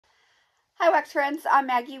Hi Wax friends, I'm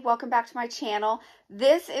Maggie. Welcome back to my channel.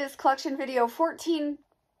 This is collection video 14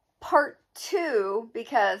 part 2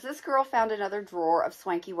 because this girl found another drawer of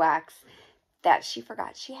Swanky wax that she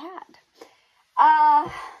forgot she had. I'm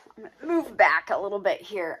going to move back a little bit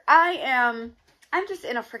here. I'm just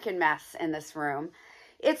in a freaking mess in this room.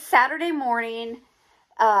 It's Saturday morning.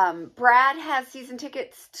 Brad has season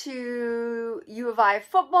tickets to U of I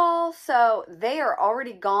football, so they are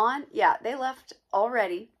already gone. Yeah, they left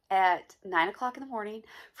already at 9 o'clock in the morning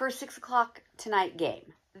for a 6 o'clock tonight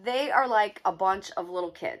game. They are like a bunch of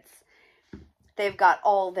little kids. They've got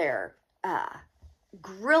all their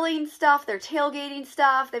grilling stuff, their tailgating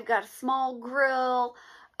stuff. They've got a small grill,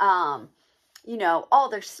 you know, all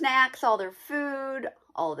their snacks, all their food,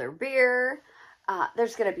 all their beer.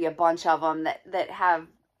 There's going to be a bunch of them that have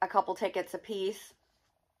a couple tickets apiece.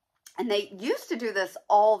 And they used to do this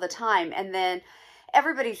all the time. And then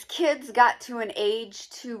everybody's kids got to an age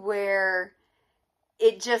to where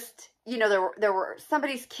it just, you know, there were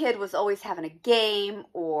somebody's kid was always having a game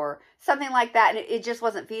or something like that. And it just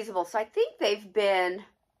wasn't feasible. So I think they've been,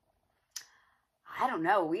 I don't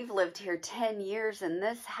know, we've lived here 10 years in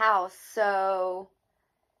this house. So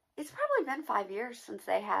it's probably been 5 years since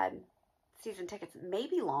they had season tickets,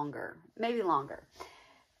 maybe longer.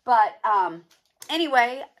 But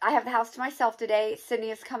anyway, I have the house to myself today. Sydney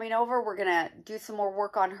is coming over. We're gonna do some more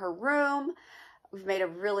work on her room. We've made a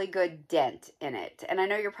really good dent in it, and I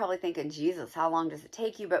know you're probably thinking, Jesus, how long does it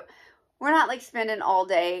take you? But we're not like spending all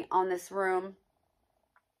day on this room.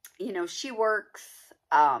 You know, she works.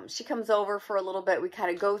 She comes over for a little bit. We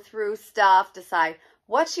kind of go through stuff, decide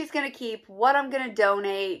what she's going to keep, what I'm going to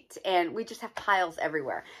donate, and we just have piles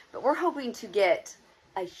everywhere. But we're hoping to get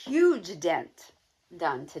a huge dent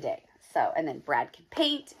done today. So, and then Brad can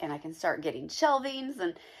paint, and I can start getting shelvings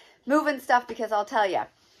and moving stuff, because I'll tell you,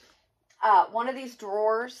 one of these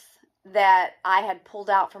drawers that I had pulled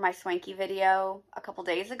out for my Swanky video a couple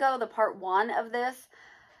days ago, the part 1 of this,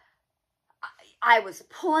 I was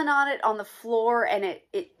pulling on it on the floor, and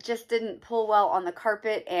it just didn't pull well on the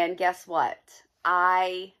carpet, and guess what?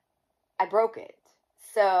 I broke it.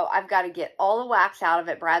 So I've got to get all the wax out of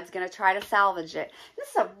it. Brad's going to try to salvage it. This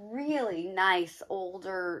is a really nice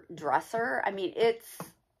older dresser. I mean, it's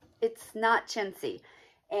not chintzy.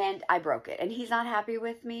 And I broke it. And he's not happy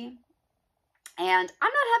with me. And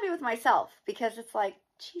I'm not happy with myself, because it's like,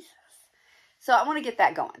 Jesus. So I want to get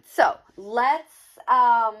that going. So let's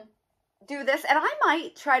do this. And I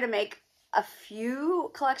might try to make a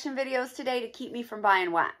few collection videos today to keep me from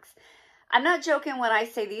buying wax. I'm not joking when I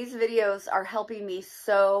say these videos are helping me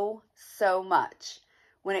so much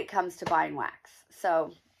when it comes to buying wax.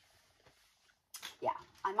 So, yeah,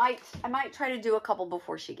 I might try to do a couple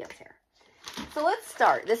before she gets here. So let's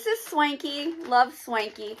start. This is Swanky. Love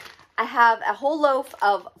Swanky. I have a whole loaf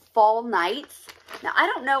of Fall Nights. Now, I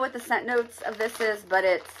don't know what the scent notes of this is, but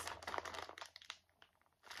it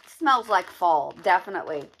smells like fall,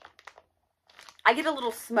 definitely. I get a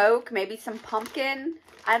little smoke, maybe some pumpkin.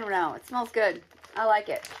 I don't know. It smells good. I like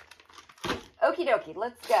it. Okie dokie,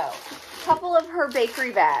 let's go. Couple of her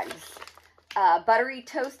bakery bags. Buttery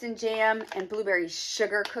toast and jam and blueberry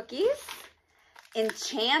sugar cookies.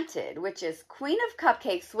 Enchanted, which is Queen of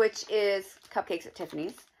Cupcakes, which is cupcakes at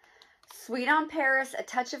Tiffany's. Sweet on Paris, a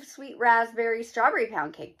touch of sweet raspberry, strawberry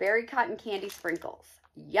pound cake, berry cotton candy sprinkles.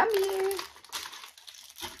 Yummy!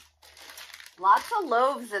 Lots of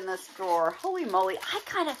loaves in this drawer. Holy moly. I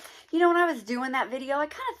kind of, you know, when I was doing that video, I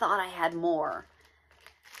kind of thought I had more.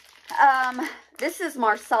 This is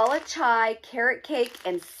Marsala chai, carrot cake,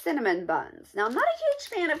 and cinnamon buns. Now, I'm not a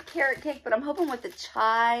huge fan of carrot cake, but I'm hoping with the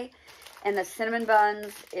chai and the cinnamon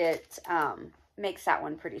buns, it makes that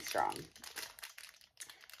one pretty strong.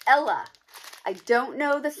 Ella. I don't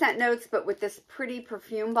know the scent notes, but with this pretty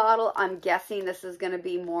perfume bottle, I'm guessing this is going to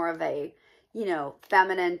be more of a, you know,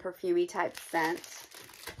 feminine, perfumey type scent.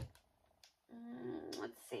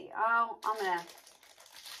 Let's see. Oh, I'm going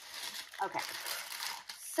to... Okay.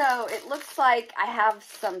 So, it looks like I have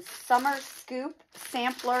some Summer Scoop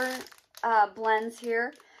sampler blends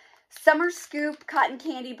here. Summer Scoop Cotton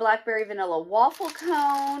Candy Blackberry Vanilla Waffle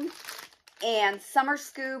Cone. And Summer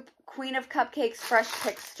Scoop Queen of Cupcakes Fresh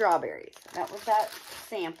Picked Strawberries. That was that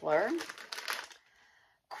sampler.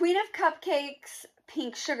 Queen of Cupcakes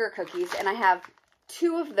Pink Sugar Cookies, and I have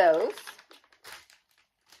 2 of those.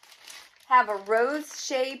 Have a rose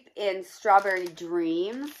shape in Strawberry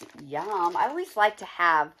Dreams. Yum. I always like to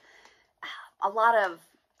have a lot of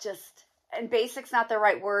just, and basic's not the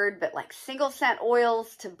right word, but like single scent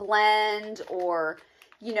oils to blend, or,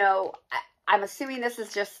 you know, I'm assuming this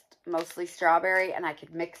is just mostly strawberry, and I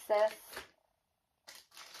could mix this.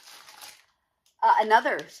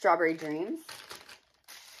 Another Strawberry Dreams.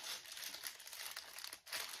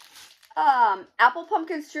 Apple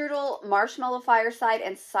Pumpkin Strudel, Marshmallow Fireside,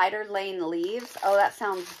 and Cider Lane Leaves. Oh, that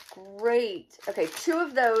sounds great. Okay, 2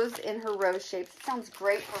 of those in her rose shapes. Sounds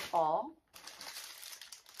great for fall.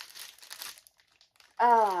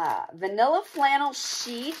 Vanilla Flannel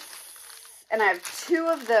Sheets. And I have 2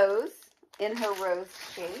 of those in her rose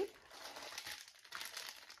shape.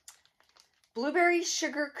 Blueberry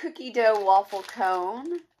Sugar Cookie Dough Waffle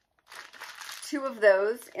Cone. 2 of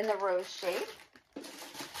those in the rose shape.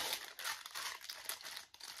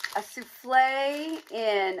 A souffle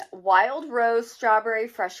in Wild Rose Strawberry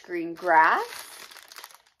Fresh Green Grass.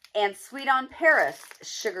 And Sweet on Paris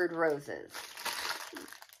Sugared Roses.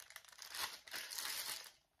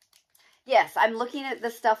 Yes, I'm looking at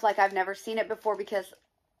this stuff like I've never seen it before because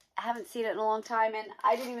I haven't seen it in a long time and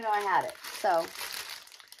I didn't even know I had it. So,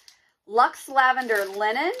 Luxe Lavender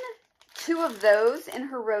Linen, 2 of those in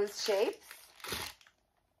her rose shapes.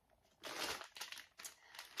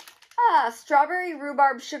 Strawberry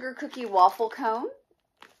Rhubarb Sugar Cookie Waffle Cone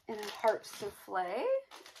in a heart souffle.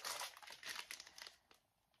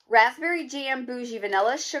 Raspberry Jam Bougie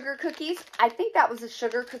Vanilla Sugar Cookies. I think that was a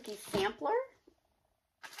sugar cookie sampler.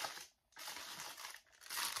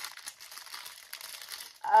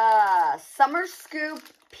 Summer Scoop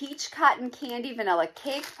Peach Cotton Candy Vanilla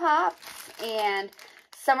Cake Pops and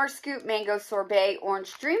Summer Scoop Mango Sorbet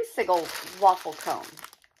Orange Dreamsicle Waffle Cone.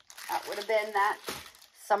 That would have been that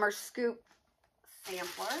Summer Scoop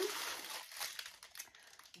sampler.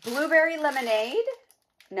 Blueberry Lemonade.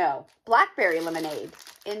 No, Blackberry Lemonade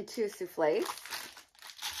in 2 souffles.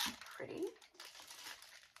 Pretty.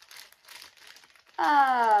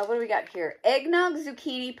 What do we got here? Eggnog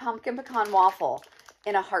Zucchini Pumpkin Pecan Waffle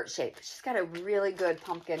in a heart shape. She's got a really good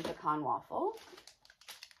pumpkin pecan waffle.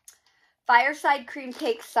 Fireside Cream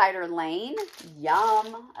Cake Cider Lane.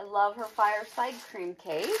 Yum. I love her Fireside Cream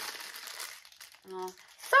Cake.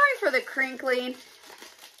 Sorry for the crinkling.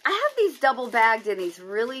 I have these double bagged in these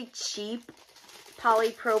really cheap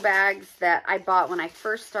Poly Pro bags that I bought when I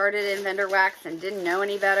first started in vendor wax and didn't know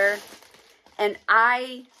any better. And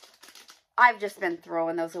I've just been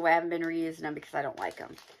throwing those away. I haven't been reusing them because I don't like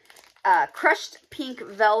them. Crushed Pink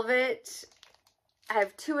Velvet. I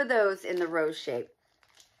have 2 of those in the rose shape.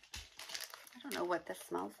 I don't know what this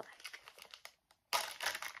smells like.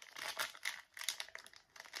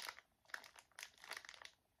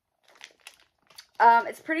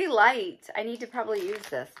 It's pretty light. I need to probably use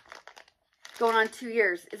this. Going on 2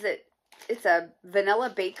 years. It's a vanilla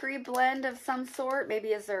bakery blend of some sort. Maybe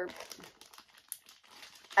is there,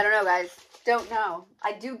 I don't know, guys. Don't know.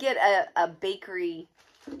 I do get a bakery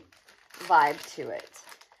vibe to it.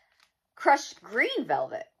 Crushed Green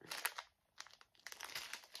Velvet.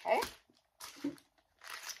 Okay.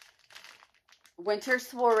 Winter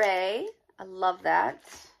Soiree. I love that.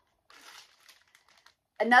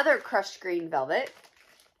 Another Crushed Green Velvet.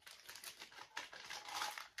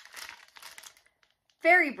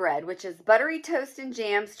 Fairy Bread, which is buttery toast and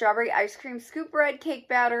jam, strawberry ice cream, scoop bread, cake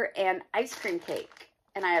batter, and ice cream cake.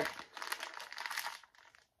 And I have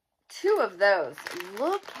 2 of those.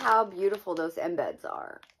 Look how beautiful those embeds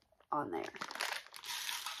are on there.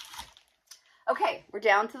 Okay, we're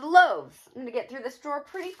down to the loaves. I'm going to get through this drawer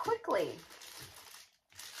pretty quickly.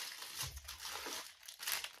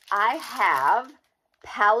 I have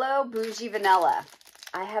Palo Bougie Vanilla.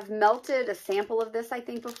 I have melted a sample of this, I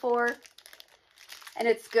think, before. And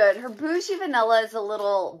it's good. Her Bougie Vanilla is a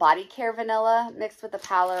little body care vanilla mixed with the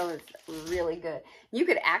Palo is really good. You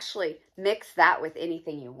could actually mix that with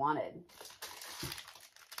anything you wanted.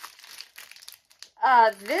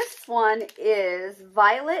 This one is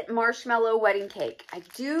Violet Marshmallow Wedding Cake. I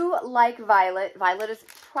do like violet. Violet is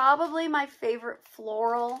probably my favorite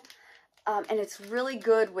floral. And it's really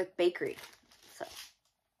good with bakery. So,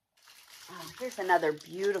 here's another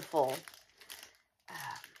beautiful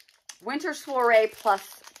Winter Soiree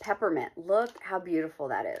plus Peppermint. Look how beautiful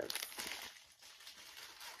that is.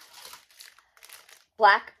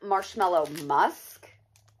 Black Marshmallow Musk.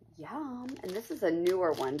 Yum. And this is a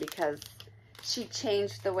newer one because she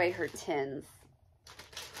changed the way her tins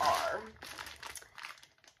are.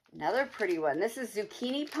 Another pretty one. This is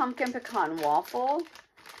Zucchini Pumpkin Pecan Waffle.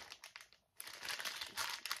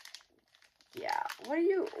 Yeah. What do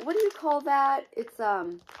you call that? It's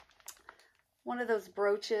one of those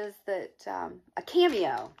brooches that a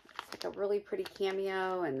cameo. It's like a really pretty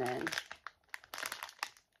cameo, and then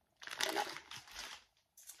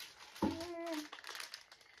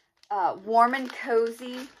Warm and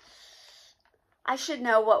Cozy. I should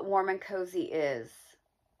know what Warm and Cozy is.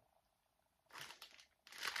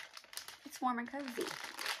 It's Warm and Cozy.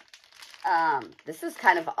 This is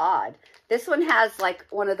kind of odd. This one has like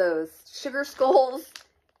one of those sugar skulls,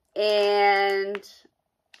 and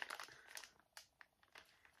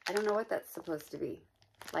I don't know what that's supposed to be.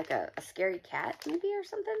 Like a scary cat maybe or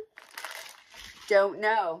something? Don't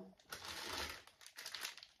know.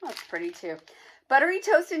 Oh, it's pretty too. Buttery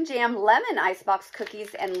Toast and Jam Lemon Icebox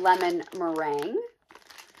Cookies and Lemon Meringue.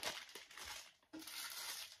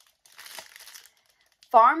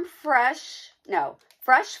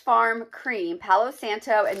 Fresh Farm Cream, Palo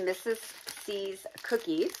Santo, and Mrs. C's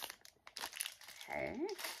Cookies. Okay.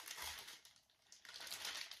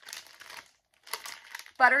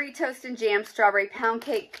 Buttery Toast and Jam Strawberry Pound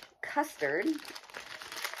Cake Custard.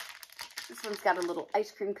 This one's got a little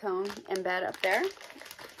ice cream cone embed up there.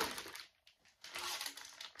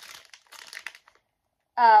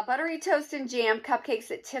 Buttery Toast and Jam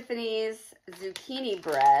Cupcakes at Tiffany's Zucchini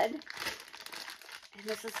Bread. And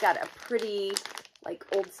this has got a pretty, like,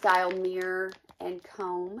 old-style mirror and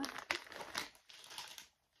comb.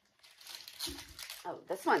 Oh,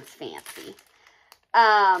 this one's fancy.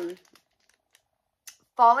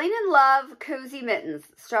 Falling in Love Cozy Mittens.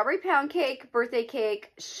 Strawberry Pound Cake, Birthday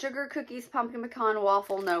Cake, Sugar Cookies, Pumpkin Pecan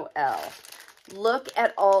Waffle, Noel. Look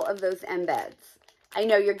at all of those embeds. I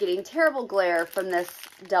know you're getting terrible glare from this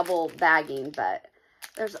double bagging, but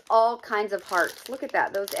there's all kinds of hearts. Look at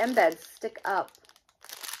that. Those embeds stick up.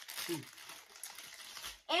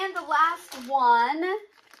 And the last one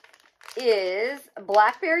is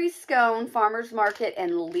Blackberry Scone, Farmer's Market,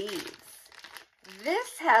 and Leaves.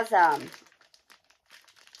 This has kind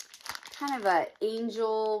of an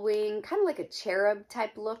angel wing, kind of like a cherub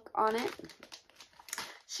type look on it.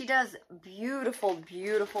 She does beautiful,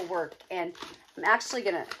 beautiful work, and I'm actually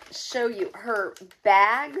going to show you her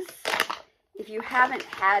bags. If you haven't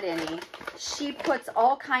had any, she puts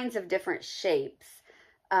all kinds of different shapes.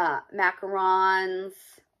 Macarons,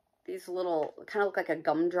 these little, kind of look like a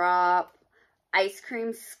gumdrop, ice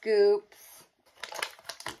cream scoops,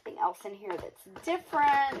 something else in here that's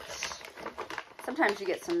different. Sometimes you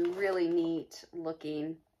get some really neat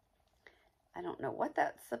looking, I don't know what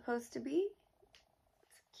that's supposed to be.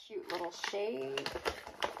 It's a cute little shade.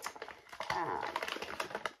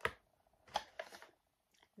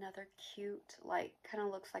 Another cute, like, kind of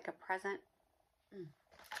looks like a present.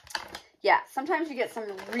 Yeah, sometimes you get some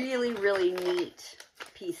really, really neat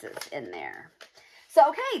pieces in there. So,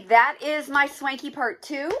 okay, that is my Swanky part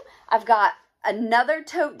 2. I've got another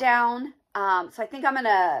tote down. So I think I'm going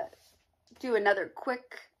to do another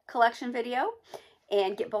quick collection video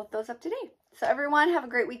and get both those up to date. So everyone, have a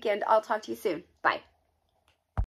great weekend. I'll talk to you soon. Bye.